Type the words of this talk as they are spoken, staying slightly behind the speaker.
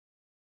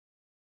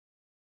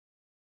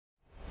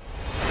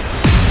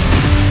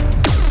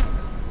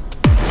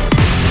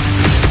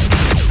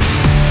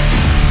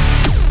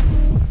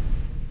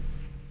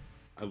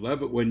I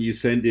love it when you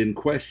send in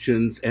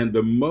questions, and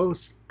the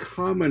most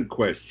common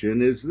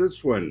question is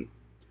this one.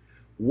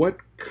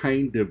 What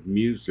kind of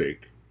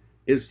music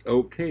is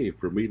okay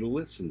for me to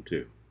listen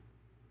to?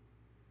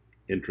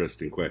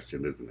 Interesting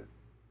question, isn't it?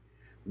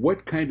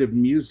 What kind of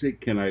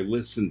music can I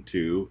listen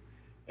to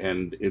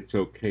and it's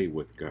okay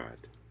with God?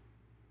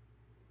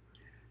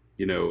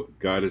 You know,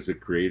 God is a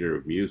creator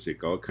of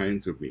music, all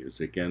kinds of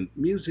music, and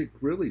music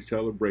really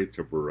celebrates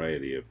a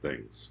variety of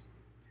things.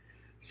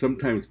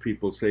 Sometimes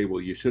people say, well,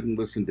 you shouldn't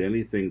listen to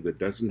anything that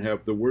doesn't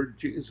have the word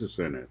Jesus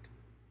in it.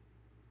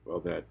 Well,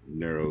 that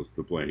narrows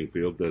the playing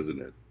field, doesn't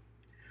it?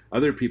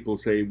 Other people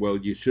say, well,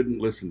 you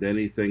shouldn't listen to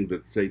anything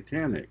that's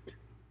satanic.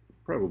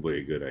 Probably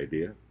a good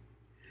idea.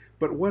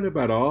 But what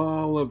about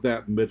all of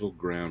that middle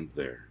ground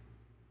there?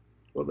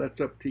 Well,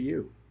 that's up to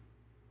you.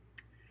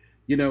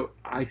 You know,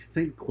 I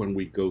think when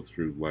we go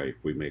through life,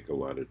 we make a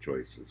lot of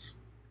choices.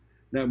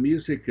 Now,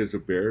 music is a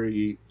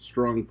very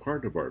strong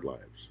part of our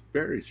lives,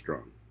 very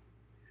strong.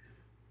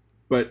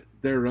 But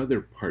there are other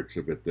parts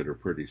of it that are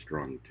pretty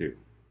strong too.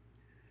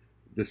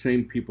 The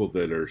same people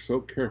that are so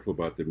careful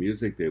about the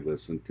music they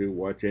listen to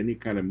watch any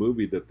kind of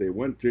movie that they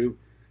want to,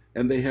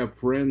 and they have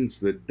friends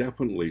that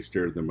definitely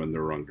steer them in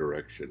the wrong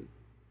direction.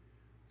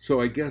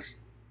 So I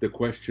guess the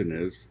question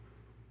is,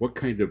 what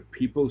kind of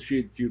people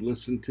should you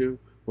listen to?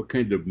 What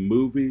kind of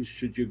movies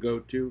should you go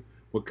to?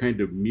 What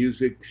kind of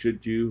music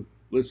should you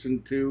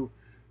listen to?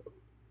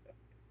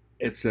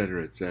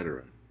 Etc.,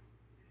 etc.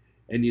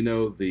 And you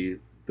know, the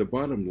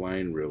bottom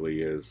line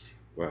really is,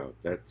 wow,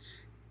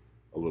 that's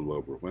a little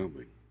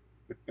overwhelming.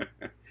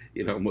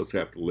 You'd almost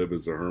have to live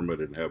as a hermit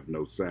and have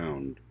no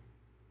sound.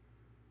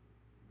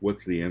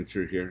 What's the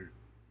answer here?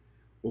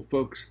 Well,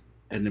 folks,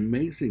 an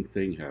amazing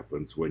thing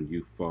happens when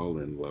you fall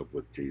in love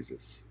with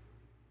Jesus.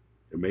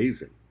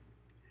 Amazing.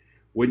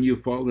 When you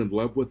fall in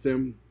love with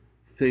him,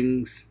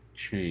 things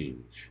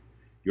change.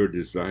 Your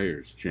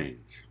desires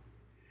change.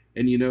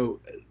 And you know,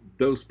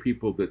 those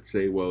people that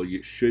say, well,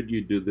 should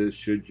you do this,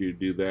 should you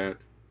do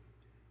that?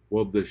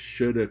 Well, the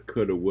shoulda,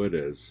 coulda,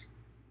 wouldas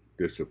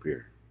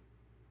disappear.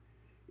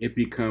 It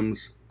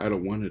becomes, I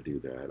don't want to do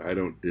that. I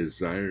don't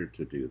desire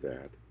to do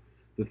that.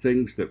 The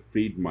things that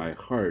feed my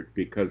heart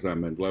because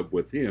I'm in love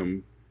with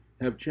him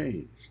have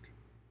changed.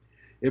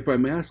 If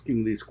I'm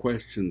asking these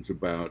questions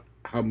about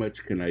how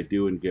much can I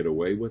do and get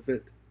away with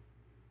it,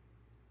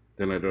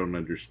 then I don't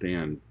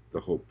understand the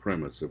whole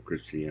premise of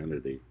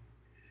Christianity.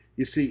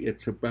 You see,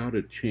 it's about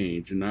a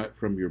change, not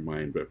from your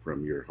mind, but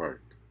from your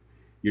heart.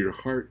 Your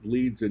heart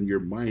leads and your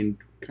mind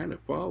kind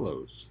of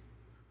follows.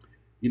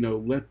 You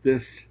know, let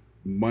this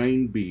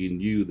mind be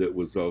in you that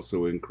was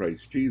also in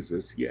Christ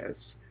Jesus.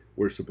 Yes,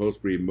 we're supposed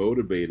to be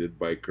motivated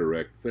by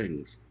correct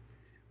things.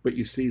 But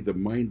you see, the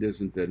mind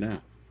isn't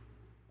enough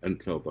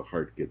until the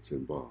heart gets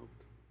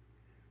involved.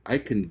 I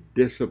can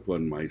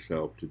discipline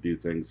myself to do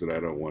things that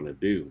I don't want to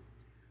do.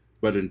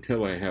 But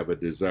until I have a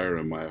desire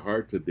in my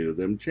heart to do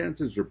them,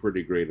 chances are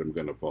pretty great I'm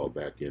going to fall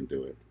back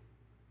into it.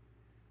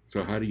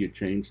 So how do you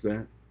change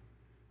that?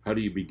 How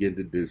do you begin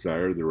to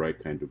desire the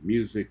right kind of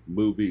music,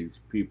 movies,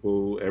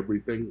 people,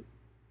 everything?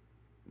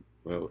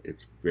 Well,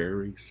 it's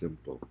very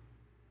simple.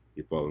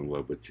 You fall in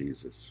love with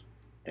Jesus,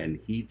 and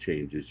he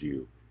changes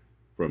you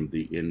from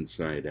the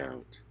inside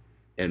out.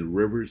 And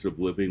rivers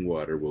of living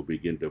water will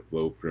begin to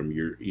flow from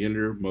your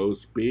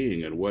innermost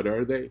being. And what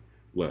are they?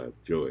 Love,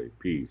 joy,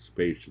 peace,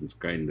 patience,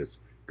 kindness,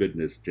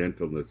 goodness,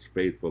 gentleness,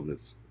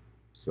 faithfulness,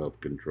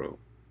 self-control.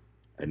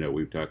 I know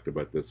we've talked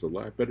about this a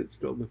lot, but it's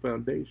still the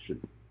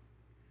foundation.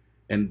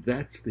 And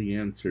that's the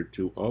answer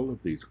to all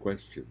of these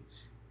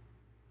questions.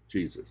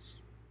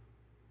 Jesus.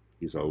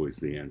 He's always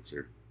the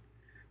answer.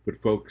 But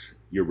folks,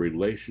 your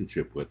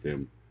relationship with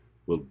him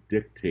will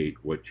dictate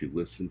what you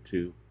listen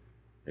to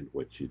and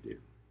what you do.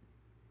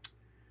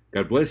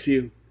 God bless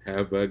you.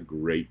 Have a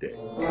great day.